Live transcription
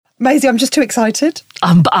Maisie, I'm just too excited.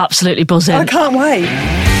 I'm absolutely buzzing. I can't wait.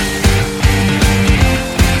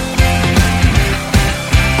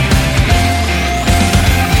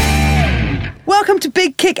 Welcome to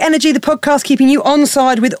Big Kick Energy, the podcast keeping you on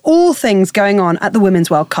side with all things going on at the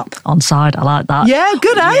Women's World Cup. On side, I like that. Yeah,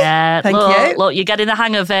 good, eh? Yeah, Thank you. Look, you're getting the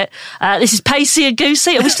hang of it. This is Pacey and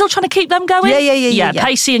Goosey. Are we still trying to keep them going? Yeah.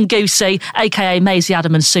 Pacey and Goosey, a.k.a. Maisie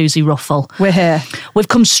Adam and Susie Ruffle. We're here. We've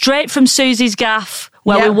come straight from Susie's gaff,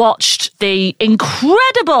 where we watched the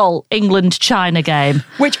incredible England-China game.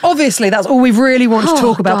 Which, obviously, that's all we've really wanted to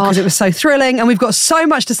talk about because it was so thrilling and we've got so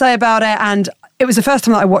much to say about it, and it was the first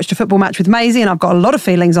time that I watched a football match with Maisie and I've got a lot of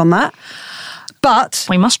feelings on that. But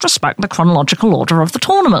we must respect the chronological order of the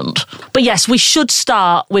tournament. But yes, we should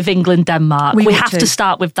start with England-Denmark. We have to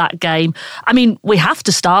start with that game. I mean, we have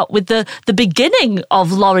to start with the beginning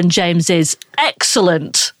of Lauren James's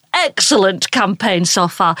excellent campaign so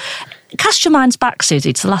far. Cast your minds back,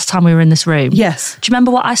 Susie, to the last time we were in this room. Yes. Do you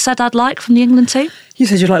remember what I said I'd like from the England team? You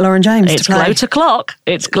said you'd like Lauren James to play.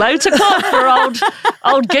 It's glow to clock for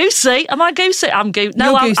old Goosey. Am I Goosey? I'm Goosey.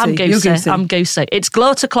 No, I'm Goosey. I'm Goosey. It's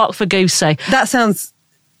glow to clock for Goosey. That sounds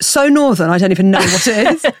so northern, I don't even know what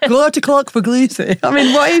it is. Glow to clock for Goosey. I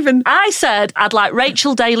mean, what even? I said I'd like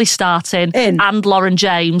Rachel Daly starting and Lauren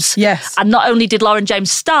James. Yes. And not only did Lauren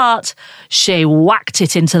James start, she whacked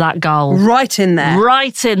it into that goal. Right in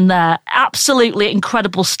there. Absolutely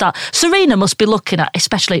incredible start. Serena must be looking at,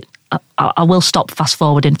 especially, I will stop fast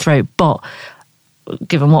forwarding through, but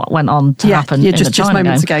given what went on to happen in the China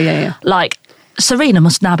moments game, ago, like, Serena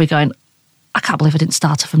must now be going, I can't believe I didn't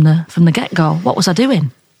start her from the get-go. What was I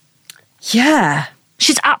doing? Yeah.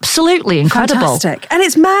 She's absolutely incredible. Fantastic. And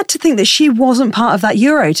it's mad to think that she wasn't part of that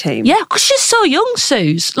Euro team. Yeah, because she's so young,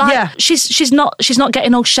 Suze. She's not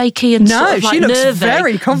getting all shaky and sort of like she looks nervy.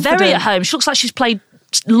 very confident. Very at home. She looks like she's played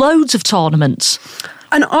loads of tournaments.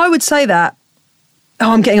 And I would say that.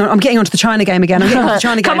 Oh, I'm getting onto the China game again.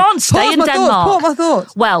 Come on, stay in Denmark. Pause my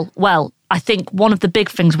thoughts. Well, I think one of the big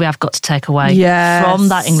things we have got to take away from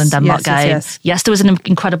that England-Denmark game. Yes, there was an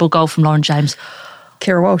incredible goal from Lauren James.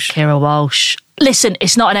 Kira Walsh. Listen,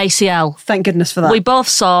 it's not an ACL. Thank goodness for that. We both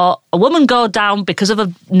saw a woman go down because of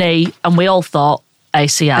a knee and we all thought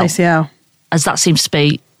ACL. As that seems to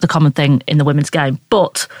be the common thing in the women's game.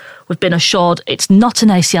 But we've been assured it's not an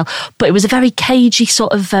ACL. But it was a very cagey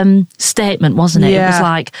sort of statement, wasn't it? Yeah. It was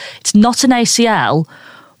like, it's not an ACL,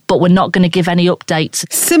 but we're not going to give any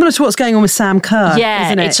updates. Similar to what's going on with Sam Kerr,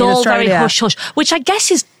 isn't it? It's all very hush-hush, which I guess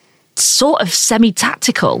is sort of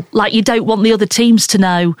semi-tactical. Like, you don't want the other teams to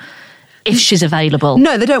know if she's available.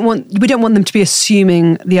 No, we don't want them to be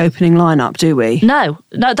assuming the opening lineup, do we? No,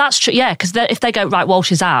 that's true. Yeah, because if they go, right,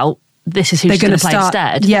 Walsh is out, this is who she's going to play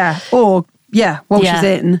instead. Yeah, Walsh is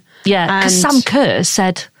in. Yeah, because Sam Kerr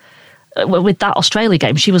said with that Australia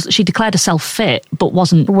game, she declared herself fit, but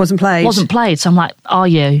wasn't played. So I'm like, are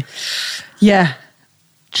you? Yeah.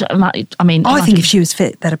 I mean, I think if she was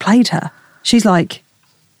fit, they'd have played her. She's like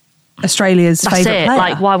Australia's favourite player.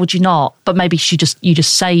 Like, why would you not? But maybe you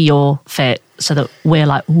just say you're fit so that we're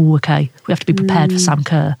like, oh, okay, we have to be prepared for Sam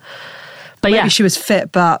Kerr. But maybe she was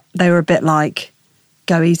fit, but they were a bit like,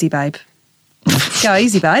 go easy, babe. Go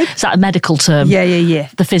easy, babe. Is that a medical term? Yeah.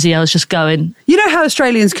 The physio's just going. You know how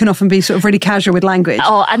Australians can often be sort of really casual with language?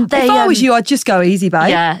 Oh, and if I was you, I'd just go easy, babe.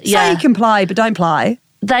 Yeah. Say you can play, but don't play.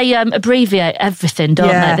 They abbreviate everything, don't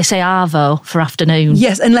they? They say Arvo for afternoon.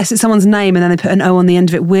 Yes, unless it's someone's name and then they put an O on the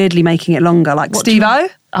end of it, weirdly making it longer, like Steve-O.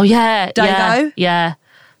 Oh, yeah. Davo. Yeah.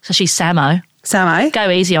 So she's Samo.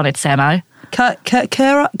 Go easy on it, Samo.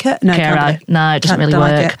 Kero? No, it doesn't really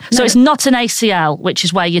work. So it's not an ACL, which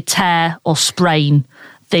is where you tear or sprain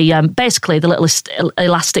basically the little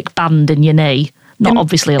elastic band in your knee. Not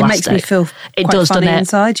obviously elastic. It makes me feel it quite does, funny doesn't it?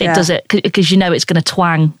 Inside, yeah. It does it because you know it's going to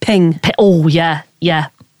twang. Ping. Oh, yeah. Not a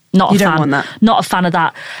fan. You don't want that. Not a fan of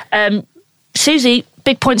that. Susie,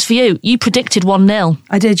 big points for you. You predicted 1-0.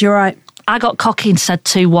 I did, you're right. I got cocky and said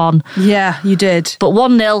 2-1. Yeah, you did. But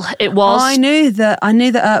 1-0 it was. I knew that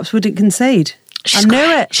Earps wouldn't concede. I knew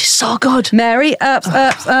it. She's so good. Mary Earps.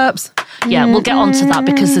 Yeah, we'll get on to that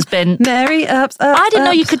because there's been... Mary Earps. I didn't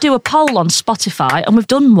know you could do a poll on Spotify, and we've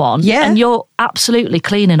done one. Yeah. And you're absolutely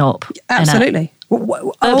cleaning up. Absolutely.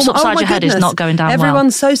 Herbs upside your head is not going down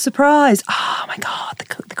Everyone's so surprised. Oh, my God,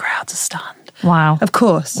 the crowds are stunned. Wow. Of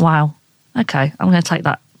course. Wow. Okay, I'm going to take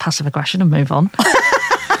that passive aggression and move on.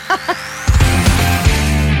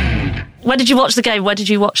 Where did you watch the game? Where did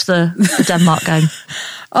you watch the Denmark game?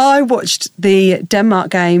 I watched the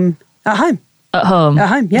Denmark game at home. At home? At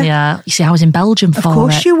home, yeah. Yeah. You see, I was in Belgium for it. Of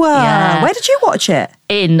course you were. Yeah. Where did you watch it?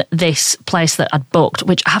 In this place that I'd booked,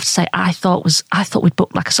 which I have to say, I thought we'd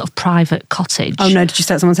booked like a sort of private cottage. Oh no, did you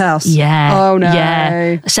stay at someone's house? Yeah. Oh no.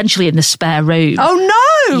 Yeah. Essentially in the spare room.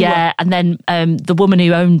 Oh no! Yeah, and then the woman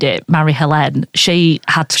who owned it, Marie-Helene, she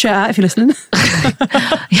had... Shout out if you're listening.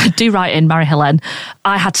 Yeah, do write in, Marie-Helene.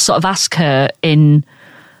 I had to sort of ask her in...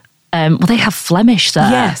 well, they have Flemish there.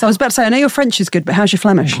 Yes, I was about to say, I know your French is good, but how's your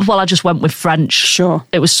Flemish? Well, I just went with French. Sure.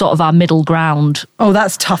 It was sort of our middle ground. Oh,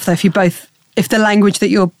 that's tough though, if the language that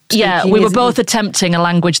you're speaking... Yeah, we were both attempting a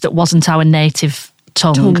language that wasn't our native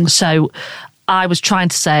tongue. So I was trying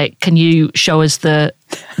to say, can you show us the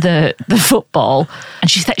football?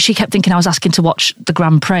 And she kept thinking I was asking to watch the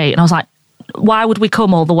Grand Prix. And I was like, why would we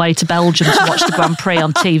come all the way to Belgium to watch the Grand Prix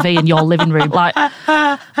on TV in your living room? Like...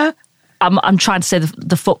 I'm trying to say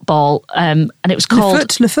the football, and it was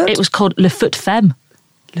called... Le foot? It was called Le Foot Femme.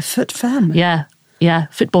 Le Foot Femme? Yeah.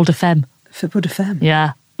 Football de Femme. Football de Femme.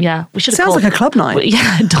 Yeah. We should have Sounds like a club night.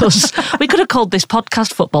 Yeah, it does. We could have called this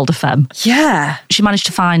podcast Football de Femme. Yeah. She managed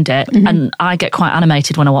to find it, and I get quite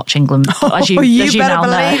animated when I watch England. As you better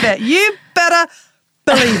believe it. You better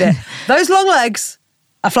believe it. Those long legs...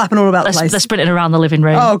 are flapping all about the place. They're sprinting around the living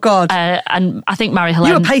room. Oh, God. And I think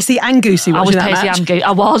Marie-Helene... You were pacey and goosey watching that match. I was pacey and goosey.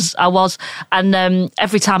 I was. And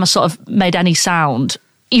every time I sort of made any sound,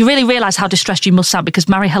 you really realise how distressed you must sound because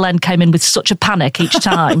Marie-Helene came in with such a panic each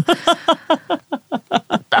time.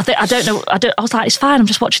 I was like, it's fine, I'm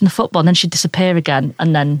just watching the football. And then she'd disappear again.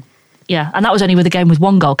 And then... Yeah, and that was only with a game with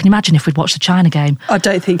one goal. Can you imagine if we'd watched the China game? I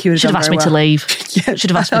don't think you would have Should have asked me to leave. Yeah, should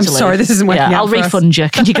have asked me to leave. I'm sorry, this isn't working out I'll refund you.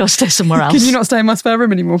 Can you go stay somewhere else? Can you not stay in my spare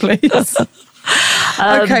room anymore, please?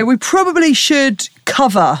 Okay, we probably should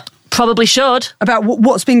cover... Probably should. About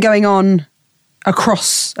what's been going on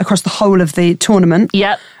across the whole of the tournament.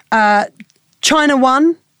 Yep. China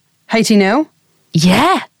won, Haiti nil.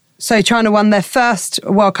 Yeah. So China won their first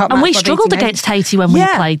World Cup match. And we struggled against Haiti when we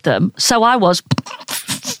played them. So I was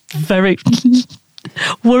very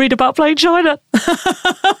worried about playing China.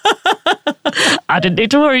 I didn't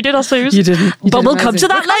need to worry, did I, Suze? You didn't. But we'll come to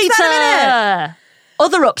that later.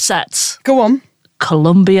 Other upsets. Go on.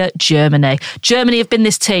 Colombia, Germany. Germany have been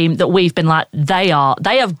this team that we've been like, they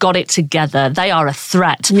have got it together. They are a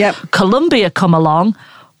threat. Yep. Colombia come along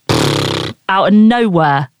out of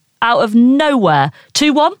nowhere.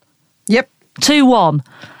 2-1? Yep. 2-1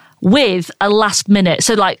 with a last minute.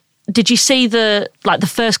 So, like, did you see the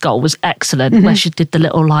first goal was excellent where she did the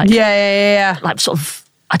little, like... Yeah. Like, sort of,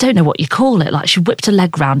 I don't know what you call it. Like, she whipped a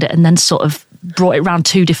leg round it and then sort of brought it round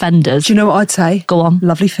two defenders. Do you know what I'd say? Go on.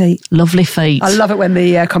 Lovely feet. Lovely feet. I love it when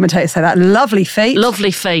the commentators say that. Lovely feet.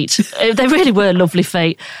 Lovely feet. They really were lovely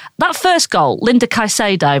feet. That first goal, Linda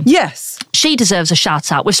Caicedo. Yes. She deserves a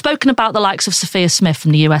shout out. We've spoken about the likes of Sophia Smith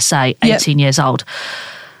from the USA, 18 years old.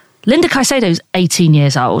 Linda Caicedo's 18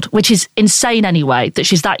 years old, which is insane anyway, that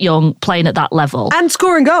she's that young playing at that level. And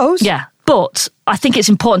scoring goals. Yeah. But I think it's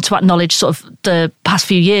important to acknowledge sort of the past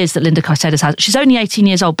few years that Linda Caicedo's had. She's only 18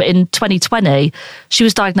 years old, but in 2020, she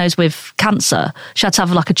was diagnosed with cancer. She had to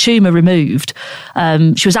have like a tumour removed.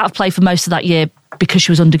 She was out of play for most of that year because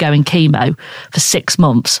she was undergoing chemo for 6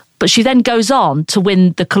 months. But she then goes on to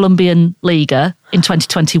win the Colombian Liga in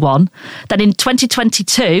 2021. Then in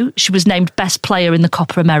 2022, she was named Best Player in the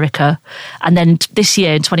Copa America. And then this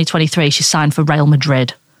year, in 2023, she signed for Real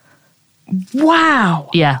Madrid. Wow.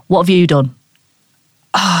 Yeah. What have you done?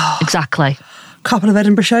 Oh, exactly. A couple of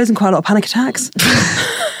Edinburgh shows and quite a lot of panic attacks.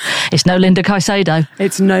 It's no Linda Caicedo.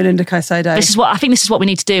 It's no Linda Caicedo. I think this is what we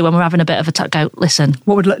need to do when we're having a bit of a go, listen.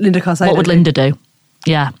 What would Linda Caicedo What would Linda do?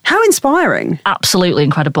 Yeah. How inspiring. Absolutely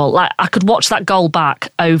incredible. Like, I could watch that goal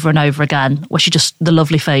back over and over again, where she just, the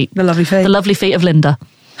lovely feet. The lovely feet. The lovely feet of Linda.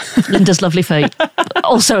 Linda's Lovely Feet.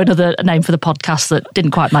 Also another name for the podcast that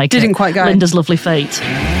didn't quite make it. Didn't quite go. Linda's Lovely Feet.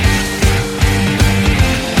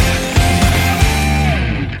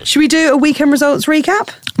 Should we do a weekend results recap?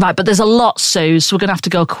 Right, but there's a lot, Sue, so we're going to have to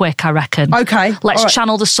go quick, I reckon. Okay. Let's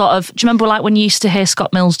channel the sort of... Do you remember like when you used to hear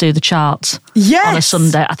Scott Mills do the charts? Yes. On a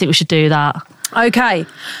Sunday? I think we should do that. Okay.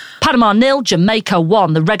 Panama 0, Jamaica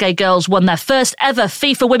 1. The Reggae Girls won their first ever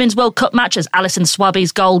FIFA Women's World Cup match as Alison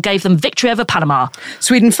Swaby's goal gave them victory over Panama.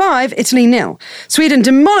 Sweden 5, Italy 0. Sweden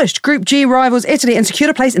demolished Group G rivals Italy and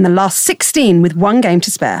secured a place in the last 16 with 1 game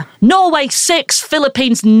to spare. Norway 6,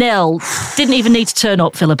 Philippines 0. Didn't even need to turn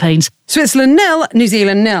up, Philippines. Switzerland 0, New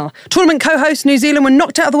Zealand 0. Tournament co-hosts New Zealand were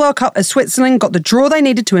knocked out of the World Cup as Switzerland got the draw they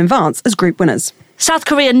needed to advance as group winners. South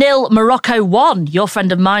Korea 0, Morocco 1. Your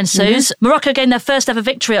friend of mine, Suze. Morocco gained their first ever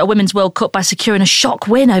victory at a Women's World Cup by securing a shock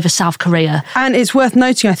win over South Korea. And it's worth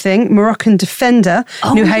noting, I think, Moroccan defender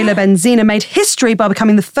Nouhaila Benzina made history by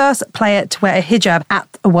becoming the first player to wear a hijab at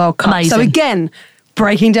a World Cup. Amazing. So again,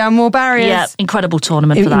 breaking down more barriers. Yeah, incredible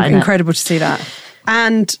tournament for that, incredible to see that.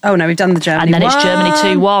 And, we've done the Germany And then it's Germany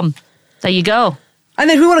 2-1. There you go. And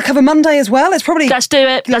then we want to cover Monday as well. Let's do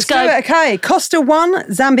it. Let's go. Do it. Okay. Costa 1,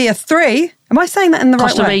 Zambia 3. Am I saying that in the right way?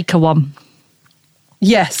 Costa Rica 1.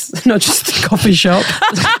 Yes, not just the coffee shop.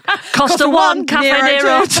 Costa 1, Cafe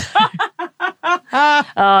Nero.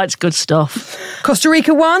 Oh, it's good stuff. Costa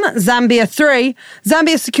Rica 1, Zambia 3.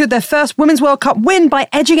 Zambia secured their first Women's World Cup win by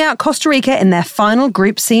edging out Costa Rica in their final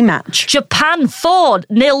Group C match. Japan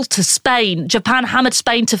 4-0 to Spain. Japan hammered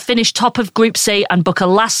Spain to finish top of Group C and book a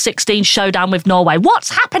last 16 showdown with Norway. What's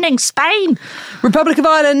happening, Spain? Republic of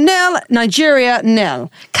Ireland 0, Nigeria 0.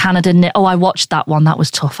 Canada 0. Oh, I watched that one. That was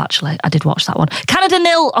tough, actually. I did watch that one. Canada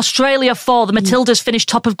 0, Australia 4. The Matildas finished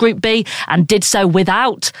top of Group B and did so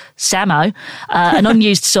without Samo, an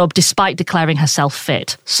unused sub, despite declaring herself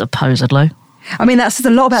fit, supposedly. I mean, that says a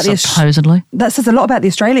lot about supposedly. That says a lot about the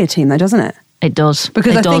Australia team, though, doesn't it? It does.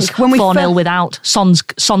 Because I think when we 4-0 without Son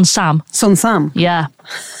Sam. Son Sam. Yeah.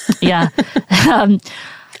 Yeah.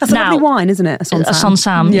 That's a lovely wine, isn't it? A Son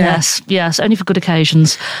Sam, yes, only for good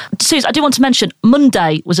occasions. Suze, I do want to mention,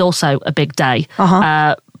 Monday was also a big day,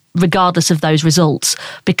 regardless of those results,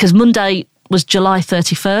 because Monday was July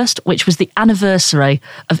 31st, which was the anniversary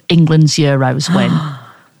of England's Euros win.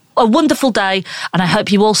 A wonderful day, and I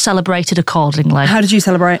hope you all celebrated accordingly. How did you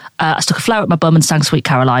celebrate? I stuck a flower at my bum and sang Sweet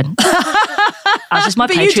Caroline. As is my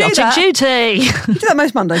patriotic duty. You do that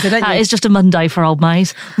most Mondays, don't you? It's just a Monday for old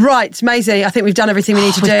Maisie. Right, Maisie, I think we've done everything we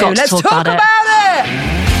need to do. Let's talk about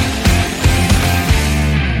it.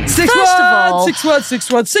 6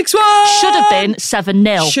 words. Should have been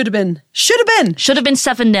 7-0. Should have been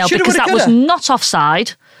 7-0 because that was not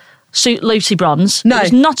offside. Lucy Bronze. No. It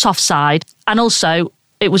was not offside, and also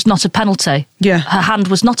it was not a penalty. Yeah. Her hand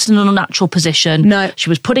was not in an unnatural position. No. She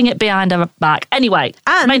was putting it behind her back. Anyway,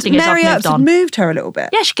 and the main thing is I've moved on. Moved her a little bit.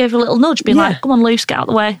 Yeah, she gave her a little nudge, being like, come on, Luce, get out of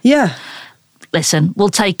the way. Yeah. Listen, we'll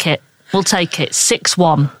take it.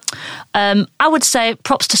 6-1. I would say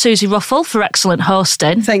props to Susie Ruffle for excellent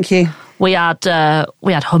hosting. Thank you. We had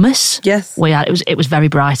hummus. Yes. It was very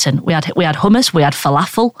Brighton. We had hummus. We had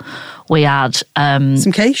falafel. We had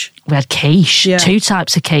some quiche. We had quiche. Yeah. 2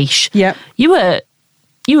 types of quiche. Yeah. You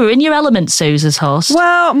were in your element, Suze, as host.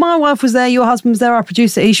 Well, my wife was there. Your husband was there. Our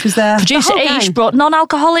producer Ish was there. Producer Ish brought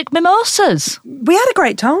non-alcoholic mimosas. We had a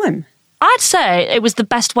great time. I'd say it was the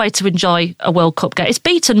best way to enjoy a World Cup game. It's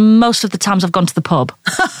beaten most of the times I've gone to the pub.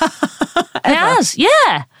 It has,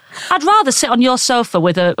 yeah. I'd rather sit on your sofa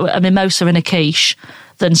with a mimosa and a quiche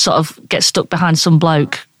than sort of get stuck behind some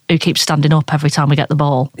bloke who keeps standing up every time we get the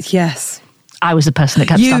ball. Yes. I was the person that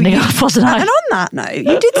kept standing up, wasn't I? And on that note,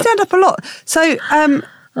 you did stand up a lot. So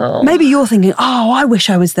maybe you're thinking, I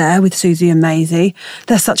wish I was there with Susie and Maisie.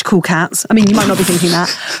 They're such cool cats. I mean, you might not be thinking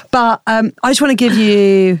that. But I just want to give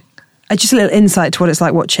you just a little insight to what it's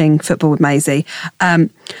like watching football with Maisie.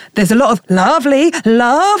 There's a lot of lovely.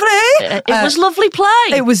 It was lovely play.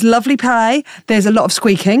 It was lovely play. There's a lot of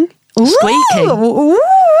squeaking. Squeaking. Ooh,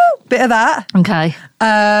 bit of that. Okay.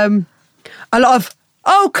 A lot of,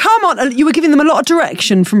 come on. You were giving them a lot of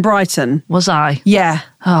direction from Brighton. Was I? Yeah.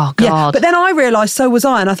 Oh, God. Yeah. But then I realised so was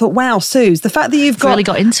I, and I thought, wow, Suze, the fact that you've really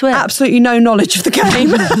got into it. Absolutely no knowledge of the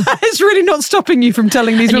game is really not stopping you from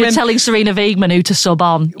telling these women. You're telling Serena Wiegmann who to sub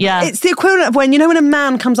on. Yeah. It's the equivalent of when a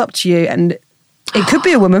man comes up to you, and it could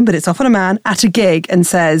be a woman, but it's often a man, at a gig and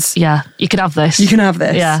says... Yeah, you can have this. You can have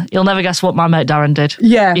this. Yeah, you'll never guess what my mate Darren did.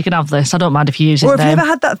 Yeah. You can have this. I don't mind if you use his name. Or have you ever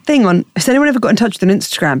had that thing on... Has anyone ever got in touch with an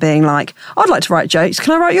Instagram being like, I'd like to write jokes,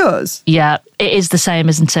 can I write yours? Yeah, it is the same,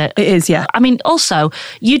 isn't it? It is, yeah. I mean, also,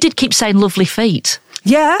 you did keep saying lovely feet.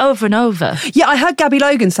 Yeah. Over and over. Yeah, I heard Gabby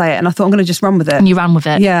Logan say it, and I thought I'm going to just run with it. And you ran with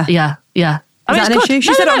it. Yeah. Yeah. I mean, it's that an good. issue?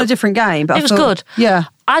 She said it on a different game, but it was good. Yeah.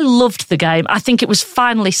 I loved the game. I think it was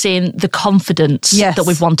finally seeing the confidence that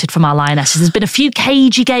we've wanted from our Lionesses. There's been a few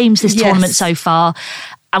cagey games this tournament so far.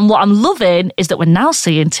 And what I'm loving is that we're now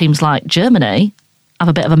seeing teams like Germany have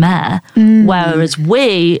a bit of a mare, whereas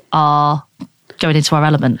we are going into our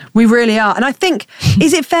element. We really are. And I think,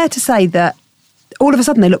 is it fair to say that all of a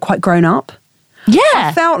sudden they look quite grown up? Yeah.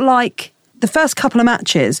 I felt like the first couple of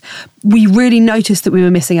matches, we really noticed that we were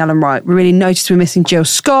missing Ellen Wright. We really noticed we were missing Jill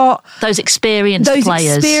Scott. Those experienced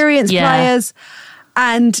players.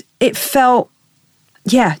 And it felt,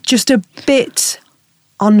 just a bit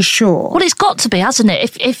unsure. Well, it's got to be, hasn't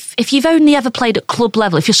it? If you've only ever played at club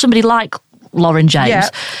level, if you're somebody like Lauren James.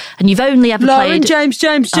 Yep. And you've only ever Lauren played...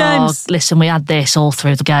 James. Oh, listen, we had this all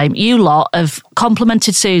through the game. You lot have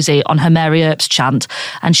complimented Susie on her Mary Earps chant,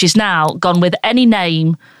 and she's now gone with any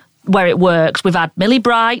name where it works. We've had Millie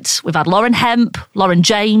Bright, we've had Lauren Hemp, Lauren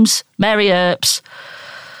James, Mary Earps.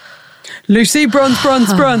 Lucy Bronze.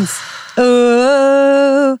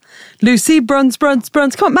 Oh, Lucy Bronze. Come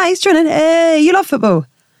on, mate, it's training. Hey, you love football.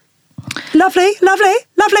 Lovely.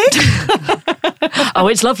 Oh,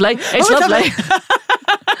 it's lovely. It's lovely.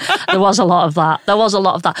 There was a lot of that.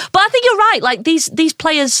 But I think you're right. Like these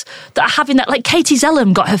players that are having that, like Katie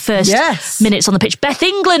Zellum got her first minutes on the pitch. Beth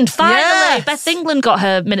England, finally. Yes. Beth England got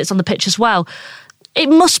her minutes on the pitch as well. It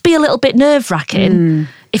must be a little bit nerve-wracking.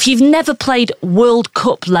 If you've never played World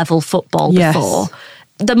Cup level football before,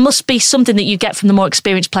 there must be something that you get from the more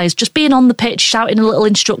experienced players, just being on the pitch, shouting a little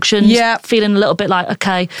instructions, feeling a little bit like,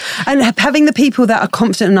 okay. And having the people that are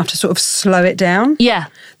confident enough to sort of slow it down. Yeah.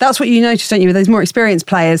 That's what you notice, don't you, with those more experienced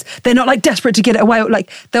players. They're not like desperate to get it away.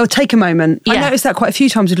 Like they'll take a moment. Yeah. I noticed that quite a few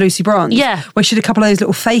times with Lucy Bronze. Yeah. Where she did a couple of those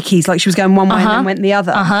little fakies, like she was going one way and then went the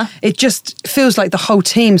other. It just feels like the whole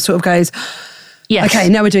team sort of goes... Yes. Okay,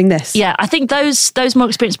 now we're doing this. Yeah, I think those more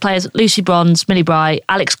experienced players, Lucy Bronze, Millie Bright,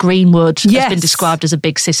 Alex Greenwood has been described as a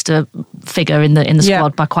big sister figure in the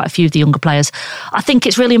squad by quite a few of the younger players. I think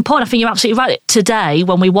it's really important. I think you're absolutely right. Today,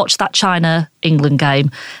 when we watched that China-England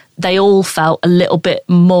game, they all felt a little bit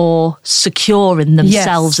more secure in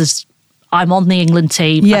themselves as... I'm on the England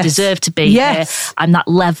team. I deserve to be here. I'm that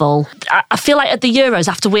level. I feel like at the Euros,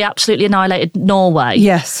 after we absolutely annihilated Norway,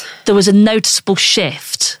 there was a noticeable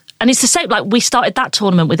shift. And it's the same, like we started that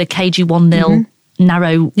tournament with a KG 1-0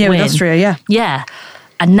 narrow win. With Austria, Yeah.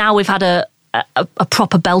 And now we've had a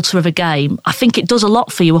proper belter of a game. I think it does a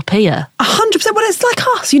lot for you up here. 100%. Well, it's like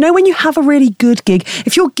us, when you have a really good gig,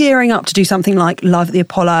 if you're gearing up to do something like Live at the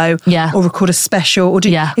Apollo or record a special, or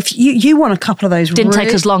if you want a couple of those. Didn't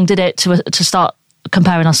take us long, did it, to start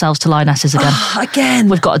comparing ourselves to lionesses again? Again.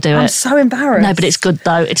 We've got to do it. I'm so embarrassed. No, but it's good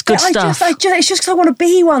though. It's good stuff. It's just because I want to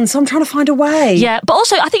be one, so I'm trying to find a way. Yeah, but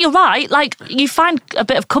also I think you're right. Like you find a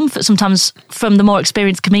bit of comfort sometimes from the more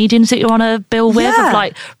experienced comedians that you're on a bill with, of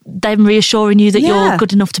like them reassuring you that you're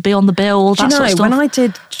good enough to be on the bill, all that sort of stuff. When I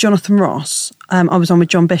did Jonathan Ross, I was on with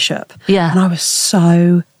John Bishop. Yeah. And I was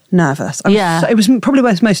so nervous. It was probably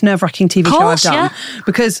the most nerve-wracking TV show I've done.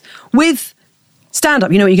 Because with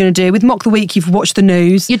stand-up, you know what you're going to do. With Mock the Week, you've watched the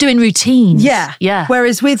news. You're doing routines. Yeah.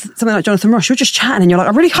 Whereas with something like Jonathan Ross, you're just chatting and you're like,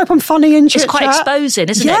 I really hope I'm funny and It's quite exposing,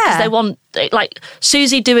 isn't it? Because they want, like,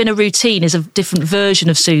 Susie doing a routine is a different version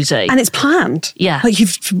of Susie. And it's planned. Yeah. Like,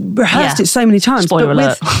 you've rehearsed it so many times. Spoiler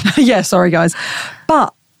alert. Sorry, guys.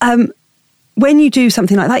 But when you do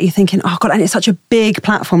something like that, you're thinking, oh, God, and it's such a big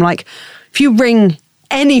platform. Like, if you ring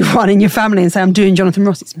anyone in your family and say, I'm doing Jonathan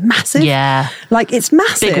Ross, it's massive. Yeah. Like, it's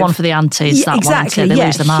massive. Big one for the aunties, that exactly. one. They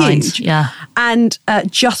lose their minds. Huge. Yeah. And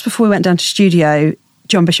just before we went down to studio,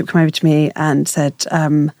 John Bishop came over to me and said,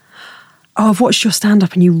 I've watched your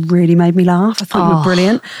stand-up and you really made me laugh. I thought you were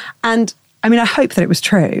brilliant. And, I mean, I hope that it was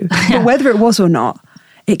true. But whether it was or not,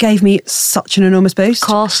 it gave me such an enormous boost. Of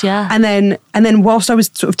course, yeah. And then whilst I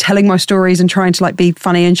was sort of telling my stories and trying to, like, be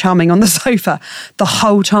funny and charming on the sofa the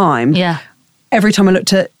whole time... Every time I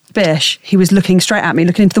looked at Bish, he was looking straight at me,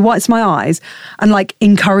 looking into the whites of my eyes and like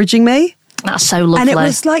encouraging me. That's so lovely. And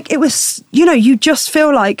it was you just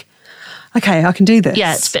feel like, okay, I can do this.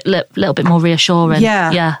 Yeah, it's a little bit more reassuring.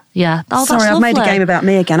 Yeah. Oh, sorry, I've made a game about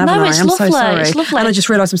me again, haven't I? It's I'm lovely. so sorry. It's lovely. And I just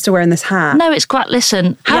realised I'm still wearing this hat. No, it's great.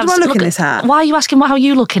 Listen. How do I look in this hat? Why are you asking how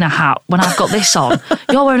you look in a hat when I've got this on?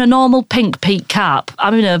 You're wearing a normal pink peak cap.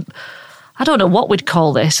 I'm in I don't know what we'd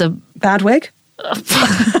call this. A bad wig?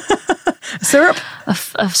 Syrup? A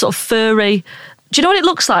sort of furry. Do you know what it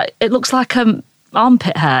looks like? It looks like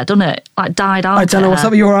armpit hair, doesn't it? Like dyed armpit. I don't know what's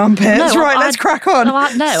up with your armpits. No, let's crack on.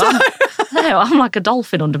 I'm like a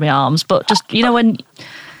dolphin under my arms, but just, when...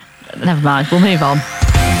 Never mind, we'll move on.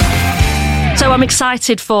 So I'm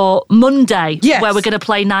excited for Monday, where we're going to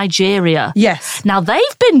play Nigeria. Yes. Now,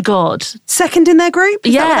 they've been good. Second in their group?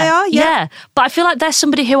 Is that what they are? Yeah. But I feel like they're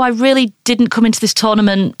somebody who I really didn't come into this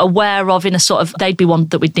tournament aware of in a sort of, they'd be one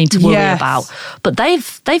that we'd need to worry about. But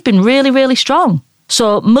they've been really, really strong.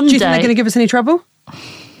 So Monday... Do you think they're going to give us any trouble?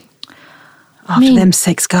 After them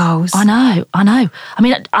 6 goals. I know. I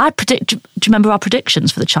mean, I predict... Do you remember our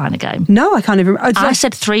predictions for the China game? No, I can't even remember. I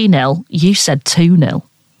said 3-0. You said 2-0.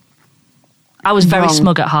 I was very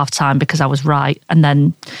smug at half-time because I was right, and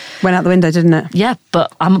then... Went out the window, didn't it? Yeah,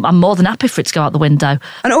 but I'm more than happy for it to go out the window.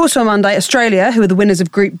 And also on Monday, Australia, who are the winners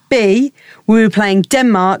of Group B, we were playing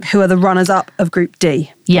Denmark, who are the runners-up of Group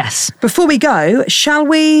D. Yes. Before we go, shall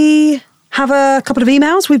we have a couple of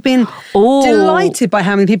emails. We've been delighted by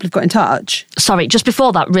how many people have got in touch. Sorry, just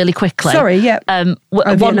before that, really quickly. Sorry, yeah.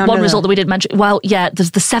 One result that we didn't mention. Well, yeah,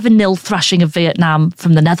 there's the 7-0 thrashing of Vietnam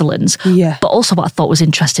from the Netherlands. Yeah. But also what I thought was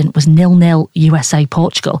interesting was 0-0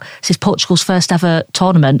 USA-Portugal. This is Portugal's first ever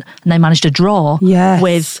tournament, and they managed to draw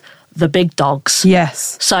with the big dogs.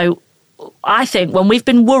 Yes. So I think when we've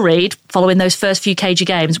been worried following those first few cagey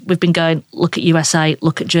games, we've been going, look at USA,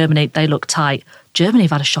 look at Germany, they look tight. Germany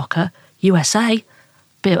have had a shocker. USA,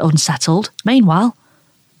 bit unsettled. Meanwhile,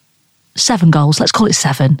 7 goals. Let's call it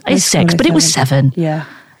 7. It's 6, but it was 7. Yeah.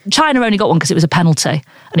 China only got one because it was a penalty,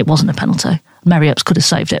 and it wasn't a penalty. Mary-Ups could have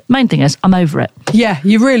saved it. Main thing is, I'm over it. Yeah,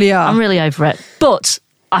 you really are. I'm really over it. But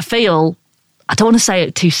I feel, I don't want to say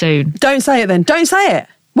it too soon. Don't say it then. Don't say it.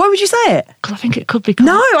 Why would you say it? Because I think it could be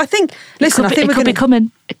coming. No, I think, listen, I think it could be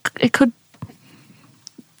coming. It could.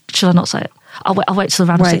 Shall I not say it? I'll wait till the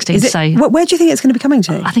round of 16 to say. Where do you think it's going to be coming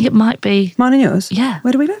to? I think it might be. Mine and yours? Yeah.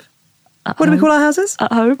 Where do we live? What do we call our houses?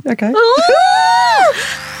 At home. Okay.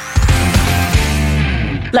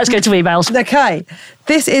 Let's go to emails. Okay.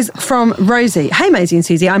 This is from Rosie. Hey, Maisie and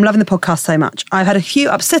Susie, I'm loving the podcast so much. I've had a few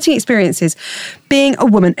upsetting experiences being a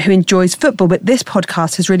woman who enjoys football, but this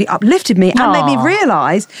podcast has really uplifted me and made me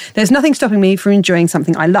realise there's nothing stopping me from enjoying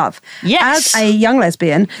something I love. Yes. As a young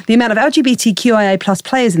lesbian, the amount of LGBTQIA plus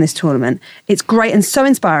players in this tournament, it's great and so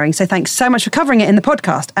inspiring. So thanks so much for covering it in the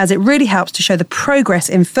podcast, as it really helps to show the progress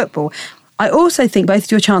in football. I also think both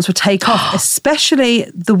of your chants will take off, especially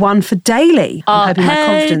the one for Daly. I'm hoping my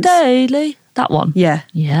confidence. Daly. That one? Yeah.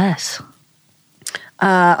 Yes.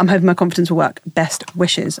 I'm hoping my confidence will work. Best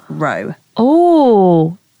wishes, Ro.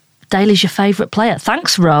 Oh, Daly's your favourite player.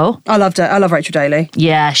 Thanks, Ro. I loved her. I love Rachel Daly.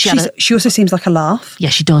 Yeah, she also seems like a laugh. Yeah,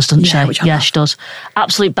 she does, doesn't she? Yeah, she does.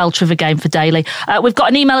 Absolute belter of a game for Daly. We've got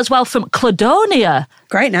an email as well from Cladonia.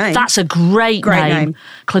 Great name. That's a great name.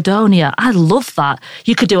 Cladonia. I love that.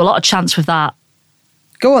 You could do a lot of chants with that.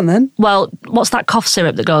 Go on then. Well, what's that cough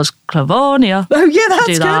syrup that goes, Cladonia? Oh, yeah, that's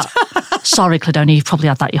do good. That. Sorry, Cladonia, you've probably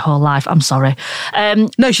had that your whole life. I'm sorry.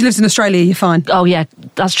 No, she lives in Australia, you're fine. Oh, yeah,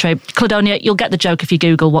 that's true. Cladonia, you'll get the joke if you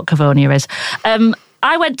Google what Cladonia is.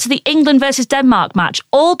 I went to the England versus Denmark match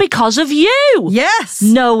all because of you. Yes.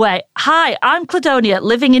 No way. Hi, I'm Cladonia,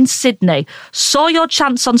 living in Sydney. Saw your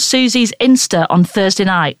chants on Susie's Insta on Thursday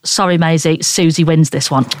night. Sorry, Maisie, Susie wins this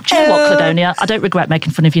one. Do you know what, Cladonia? I don't regret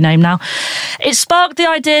making fun of your name now. It sparked the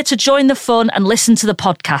idea to join the fun and listen to the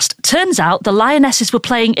podcast. Turns out the Lionesses were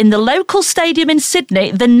playing in the local stadium in Sydney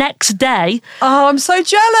the next day. Oh, I'm so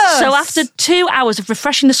jealous. So after 2 hours of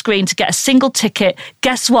refreshing the screen to get a single ticket,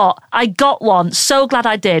 guess what? I got one. So glad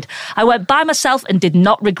I did. I went by myself and did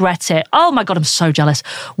not regret it. Oh my God, I'm so jealous.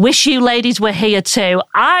 Wish you ladies were here too.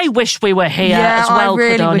 I wish we were here as well, I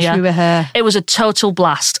really Cladonia. wish we were here. It was a total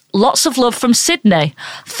blast. Lots of love from Sydney.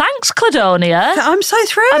 Thanks, Cladonia. I'm so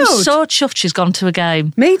thrilled. I'm so chuffed she's gone to a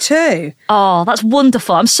game. Me too. Oh, that's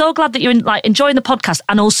wonderful. I'm so glad that you're enjoying the podcast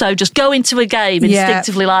and also just going to a game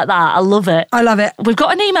instinctively like that. I love it. I love it. We've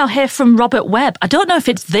got an email here from Robert Webb. I don't know if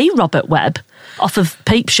it's the Robert Webb off of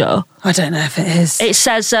Peep Show. I don't know if it is. It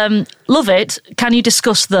says, love it. Can you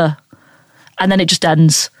discuss the... And then it just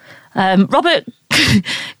ends. Robert,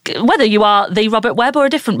 whether you are the Robert Webb or a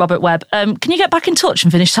different Robert Webb, can you get back in touch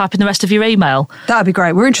and finish typing the rest of your email? That'd be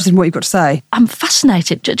great. We're interested in what you've got to say. I'm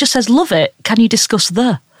fascinated. It just says, love it. Can you discuss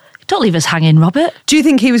the... Don't leave us hanging, Robert. Do you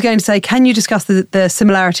think he was going to say, can you discuss the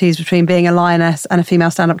similarities between being a lioness and a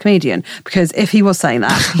female stand-up comedian? Because if he was saying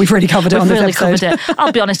that, we've really covered it on this episode. We've really covered it.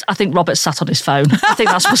 I'll be honest, I think Robert sat on his phone. I think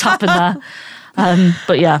that's what's happened there.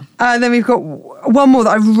 But yeah. And then we've got one more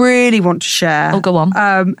that I really want to share. Oh, go on.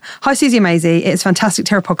 Hi, Susie and Maisie. It's fantastic to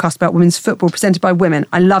hear a podcast about women's football presented by women.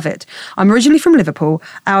 I love it. I'm originally from Liverpool.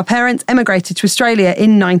 Our parents emigrated to Australia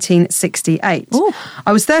in 1968. Ooh.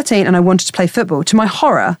 I was 13 and I wanted to play football. To my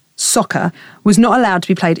horror, soccer was not allowed to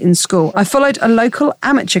be played in school. I followed a local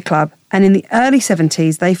amateur club, and in the early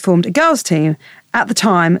 70s, they formed a girls' team. At the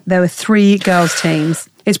time, there were 3 girls' teams.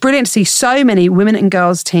 It's brilliant to see so many women and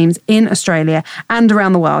girls' teams in Australia and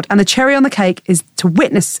around the world. And the cherry on the cake is to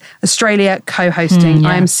witness Australia co-hosting.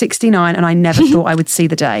 I am 69 and I never thought I would see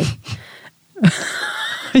the day.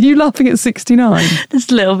 Are you laughing at 69? Just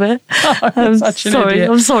a little bit. I'm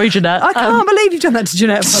sorry, Jeanette. I can't believe you've done that to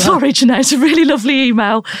Jeanette. Sorry, Jeanette. It's a really lovely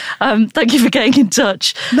email. Thank you for getting in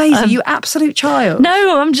touch. Maisie, you absolute child.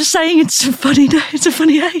 No, I'm just saying it's a funny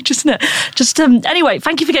age, isn't it? Just anyway,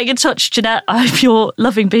 thank you for getting in touch, Jeanette. I hope you're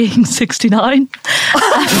loving being 69.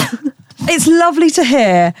 It's lovely to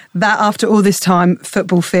hear that after all this time,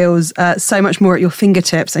 football feels so much more at your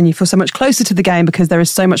fingertips and you feel so much closer to the game because there is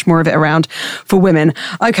so much more of it around for women.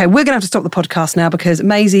 Okay, we're going to have to stop the podcast now because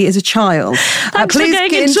Maisie is a child. Thanks for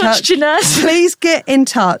getting in touch, Jeanette. Please get in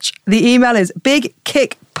touch. The email is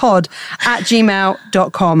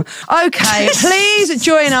bigkickpod@gmail.com. Okay, please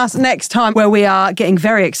join us next time where we are getting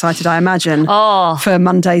very excited, I imagine, for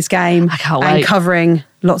Monday's game. I can't wait. And covering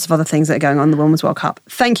lots of other things that are going on in the Women's World Cup.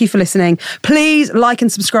 Thank you for listening. Please like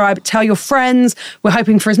and subscribe. Tell your friends. We're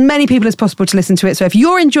hoping for as many people as possible to listen to it. So if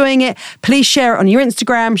you're enjoying it, please share it on your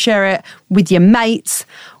Instagram, share it with your mates.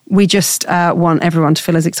 We just want everyone to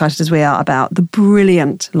feel as excited as we are about the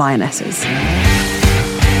brilliant Lionesses.